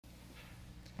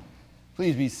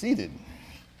Please be seated.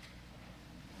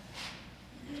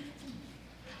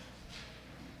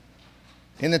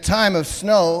 In the time of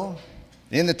snow,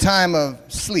 in the time of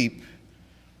sleep,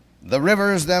 the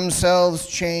rivers themselves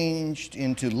changed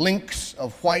into links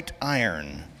of white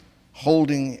iron,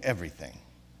 holding everything.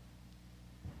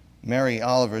 Mary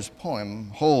Oliver's poem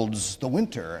holds the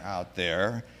winter out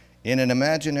there in an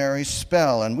imaginary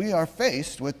spell, and we are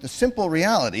faced with the simple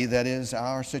reality that is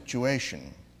our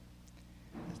situation.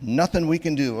 Nothing we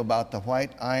can do about the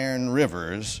white iron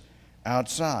rivers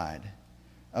outside,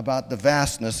 about the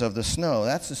vastness of the snow.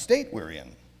 That's the state we're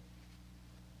in,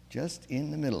 just in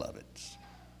the middle of it.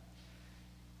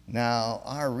 Now,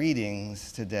 our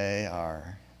readings today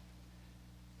are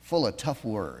full of tough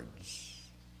words,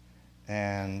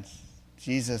 and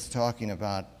Jesus talking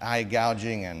about eye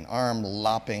gouging and arm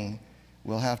lopping.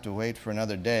 We'll have to wait for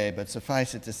another day, but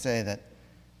suffice it to say that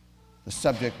the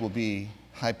subject will be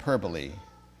hyperbole.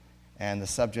 And the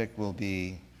subject will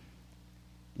be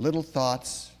little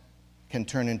thoughts can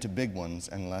turn into big ones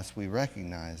unless we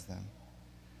recognize them.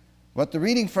 But the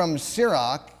reading from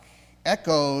Sirach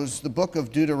echoes the book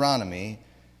of Deuteronomy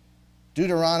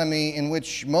in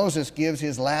which Moses gives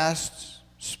his last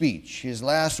speech, his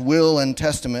last will and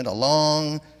testament, a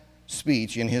long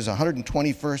speech in his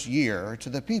 121st year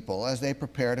to the people as they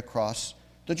prepare to cross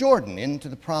the Jordan into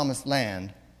the promised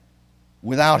land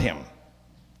without him.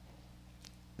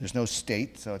 There's no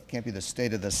state, so it can't be the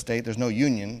state of the state. There's no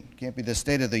union, it can't be the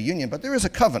state of the union. But there is a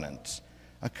covenant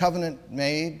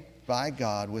made by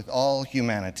God with all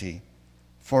humanity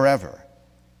forever.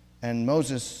 And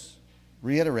Moses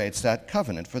reiterates that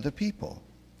covenant for the people.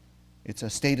 It's a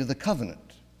state of the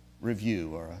covenant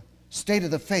review or a state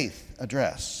of the faith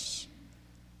address.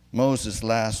 Moses'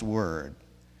 last word.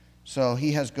 So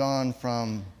he has gone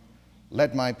from,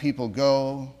 let my people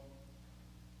go,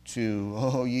 to,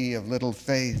 O ye of little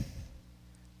faith,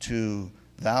 to,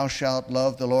 thou shalt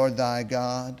love the Lord thy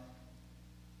God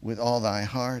with all thy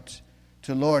heart,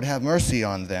 to, Lord, have mercy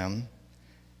on them.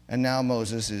 And now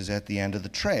Moses is at the end of the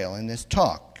trail in this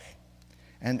talk.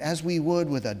 And as we would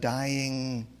with a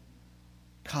dying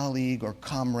colleague or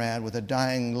comrade, with a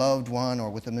dying loved one,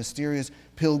 or with a mysterious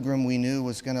pilgrim we knew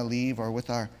was going to leave, or with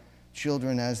our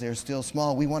children as they're still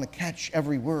small, we want to catch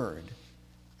every word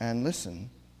and listen,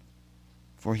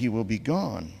 for he will be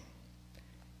gone.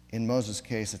 In Moses'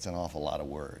 case, it's an awful lot of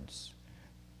words,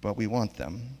 but we want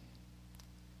them.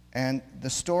 And the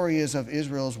story is of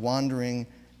Israel's wandering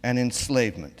and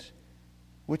enslavement,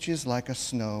 which is like a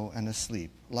snow and a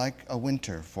sleep, like a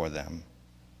winter for them.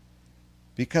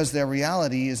 Because their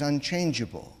reality is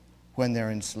unchangeable when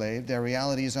they're enslaved, their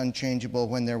reality is unchangeable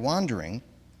when they're wandering,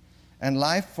 and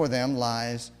life for them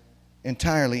lies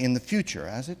entirely in the future,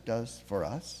 as it does for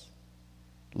us.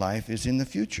 Life is in the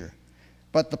future.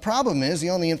 But the problem is the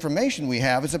only information we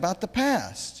have is about the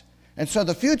past. And so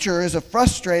the future is a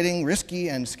frustrating, risky,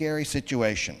 and scary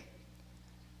situation.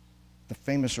 The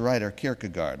famous writer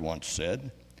Kierkegaard once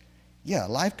said, yeah,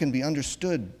 life can be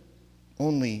understood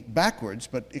only backwards,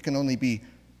 but it can only be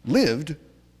lived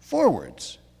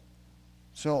forwards.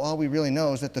 So all we really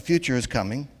know is that the future is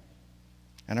coming,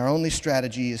 and our only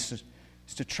strategy is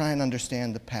to try and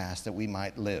understand the past that we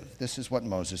might live. This is what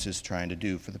Moses is trying to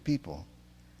do for the people.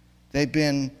 They've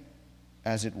been,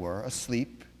 as it were,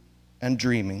 asleep and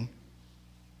dreaming.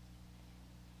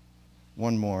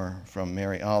 One more from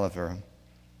Mary Oliver.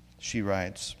 She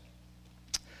writes,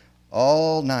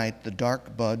 all night the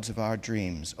dark buds of our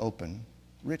dreams open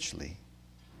richly,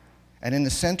 and in the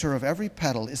center of every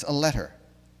petal is a letter.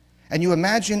 And you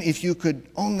imagine if you could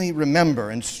only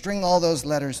remember and string all those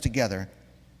letters together,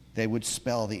 they would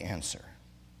spell the answer.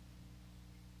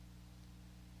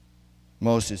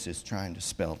 Moses is trying to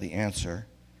spell the answer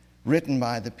written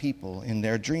by the people in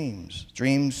their dreams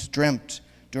dreamt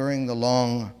during the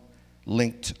long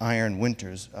linked iron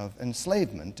winters of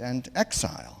enslavement and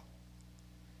exile.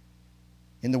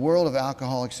 In the world of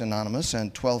Alcoholics Anonymous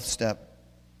and 12th Step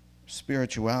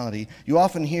spirituality, you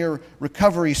often hear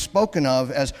recovery spoken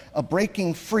of as a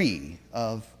breaking free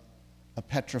of a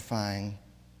petrifying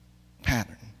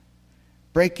pattern.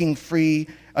 Breaking free,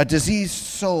 a diseased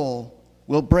soul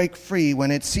will break free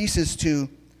when it ceases to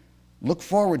look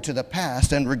forward to the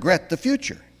past and regret the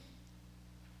future.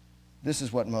 This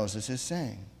is what Moses is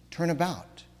saying. Turn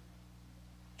about.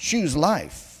 Choose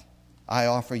life. I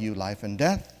offer you life and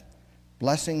death,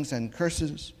 blessings and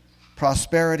curses,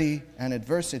 prosperity and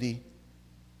adversity.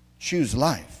 Choose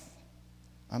life.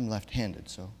 I'm left-handed,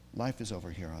 so life is over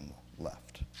here on the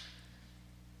left.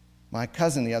 My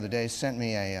cousin the other day sent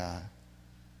me an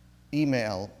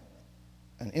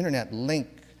internet link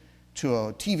to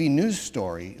a TV news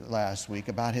story last week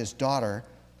about his daughter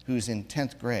who's in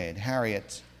 10th grade,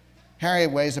 Harriet.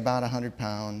 Harriet weighs about 100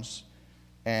 pounds,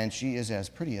 and she is as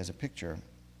pretty as a picture.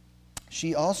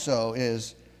 She also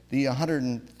is the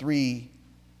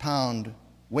 103-pound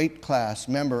weight class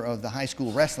member of the high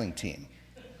school wrestling team.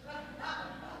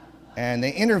 And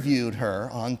they interviewed her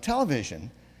on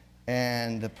television,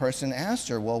 and the person asked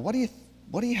her, well, what do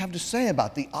you have to say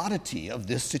about the oddity of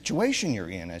this situation you're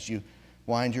in as you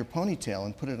wind your ponytail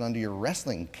and put it under your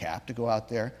wrestling cap to go out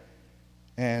there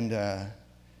and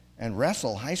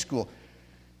wrestle high school?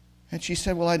 And she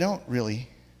said, well, I don't really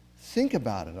think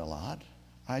about it a lot.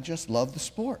 I just love the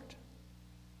sport.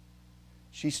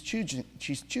 She's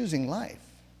choosing life.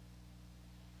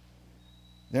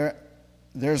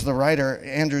 There's the writer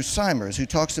Andrew Simers, who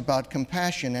talks about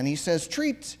compassion, and he says,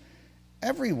 treat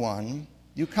everyone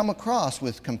you come across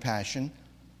with compassion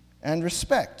and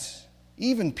respect,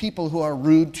 even people who are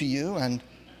rude to you and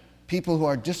people who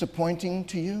are disappointing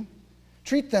to you.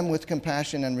 Treat them with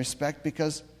compassion and respect,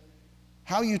 because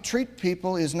how you treat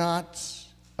people is not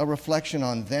a reflection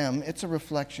on them, it's a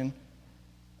reflection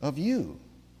of you.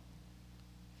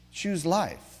 Choose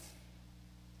life.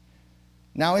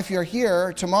 Now, if you're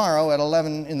here tomorrow at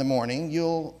 11 in the morning,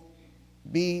 you'll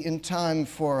be in time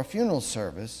for a funeral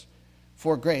service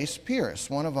for Grace Pierce,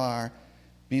 one of our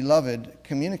beloved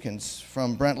communicants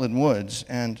from Brentwood Woods.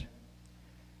 And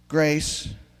Grace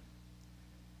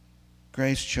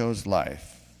chose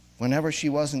life. Whenever she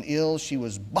wasn't ill, she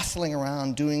was bustling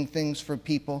around doing things for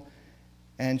people,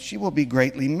 and she will be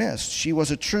greatly missed. She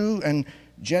was a true and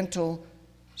gentle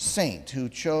saint who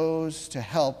chose to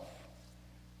help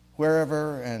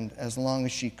wherever and as long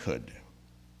as she could.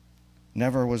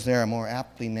 Never was there a more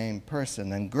aptly named person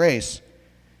than Grace.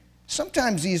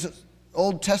 Sometimes these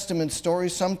Old Testament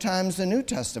stories, sometimes the New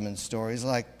Testament stories,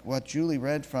 like what Julie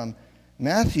read from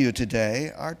Matthew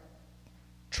today, are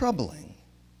troubling.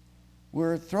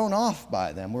 We're thrown off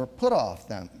by them. We're put off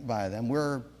by them.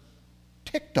 We're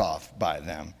ticked off by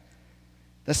them.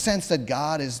 The sense that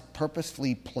God is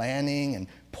purposefully planning and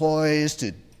poised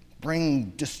to bring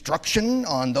destruction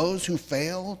on those who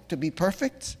fail to be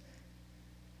perfect.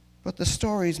 But the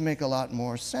stories make a lot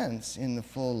more sense in the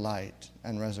full light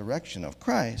and resurrection of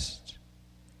Christ.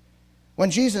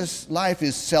 When Jesus' life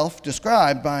is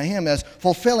self-described by him as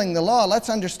fulfilling the law, let's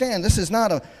understand this is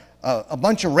not a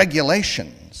bunch of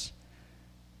regulations.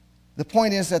 The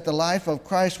point is that the life of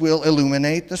Christ will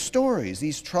illuminate the stories,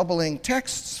 these troubling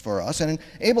texts for us, and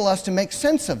enable us to make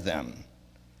sense of them,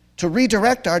 to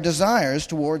redirect our desires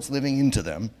towards living into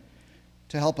them,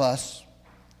 to help us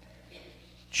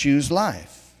choose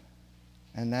life.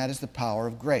 And that is the power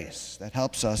of grace that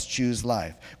helps us choose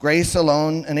life. Grace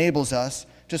alone enables us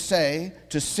to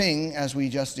sing, as we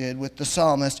just did with the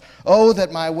psalmist, "Oh,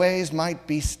 that my ways might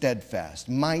be steadfast,"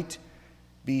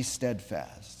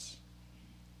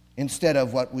 instead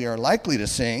of what we are likely to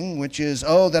sing, which is,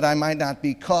 "Oh, that I might not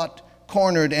be caught,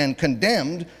 cornered, and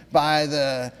condemned by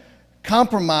the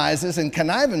compromises and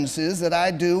connivances that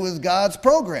I do with God's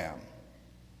program."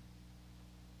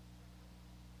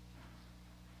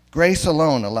 Grace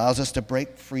alone allows us to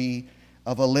break free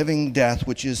of a living death,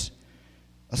 which is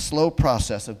a slow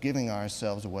process of giving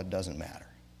ourselves to what doesn't matter.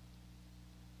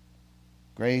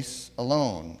 Grace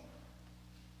alone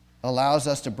allows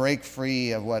us to break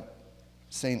free of what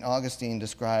St. Augustine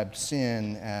described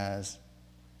sin as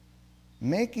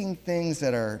making things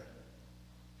that are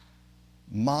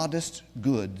modest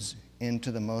goods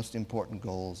into the most important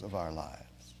goals of our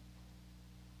lives.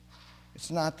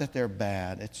 It's not that they're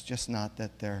bad, it's just not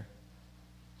that they're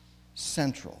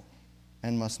central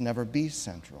and must never be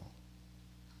central.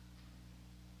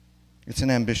 It's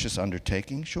an ambitious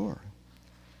undertaking, sure,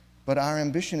 but our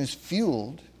ambition is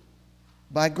fueled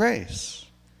by grace.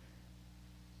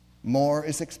 More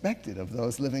is expected of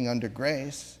those living under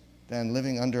grace than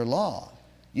living under law.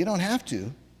 You don't have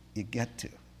to, you get to.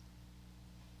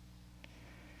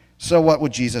 So what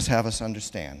would Jesus have us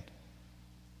understand?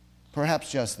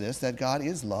 Perhaps just this, that God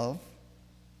is love,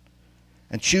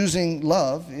 and choosing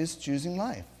love is choosing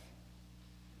life.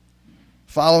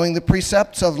 Following the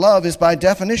precepts of love is by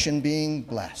definition being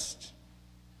blessed.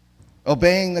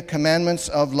 Obeying the commandments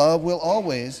of love will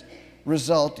always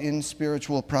result in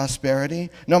spiritual prosperity,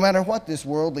 no matter what this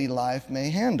worldly life may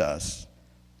hand us.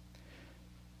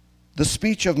 The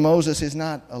speech of Moses is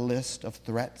not a list of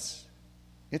threats.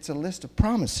 It's a list of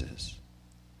promises.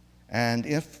 And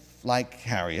if, like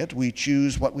Harriet, we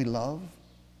choose what we love,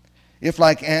 if,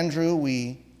 like Andrew,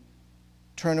 we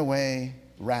turn away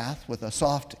wrath with a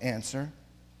soft answer,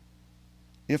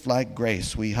 if, like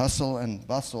Grace, we hustle and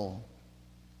bustle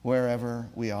wherever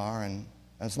we are and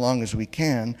as long as we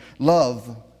can,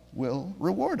 love will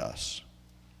reward us.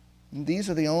 And these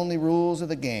are the only rules of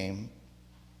the game,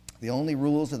 the only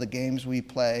rules of the games we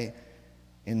play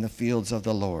in the fields of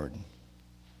the Lord.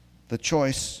 The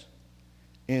choice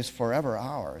is forever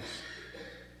ours.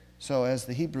 So as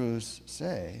the Hebrews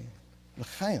say,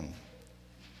 l'chaim,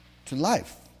 to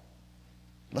life,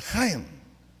 l'chaim.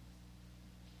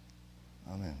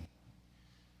 Amen.